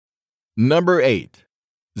Number 8.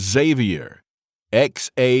 Xavyr.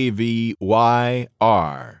 Xavyr.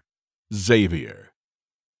 Xavier.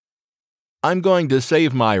 I'm going to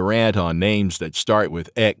save my rant on names that start with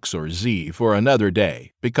X or Z for another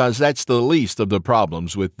day, because that's the least of the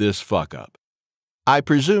problems with this fuck-up. I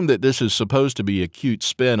presume that this is supposed to be a cute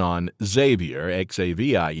spin on Xavier,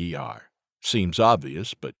 Xavier. Seems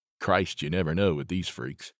obvious, but Christ, you never know with these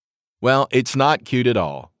freaks. Well, it's not cute at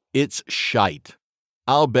all. It's shite.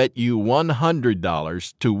 I'll bet you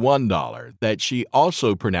 $100 to $1 that she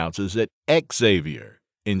also pronounces it Ex-avier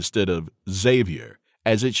instead of Zavier,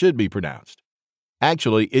 as it should be pronounced.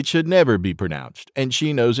 Actually, it should never be pronounced, and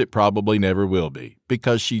she knows it probably never will be,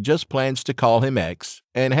 because she just plans to call him X,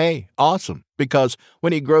 and hey, awesome, because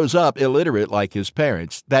when he grows up illiterate like his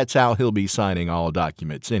parents, that's how he'll be signing all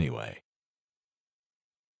documents anyway.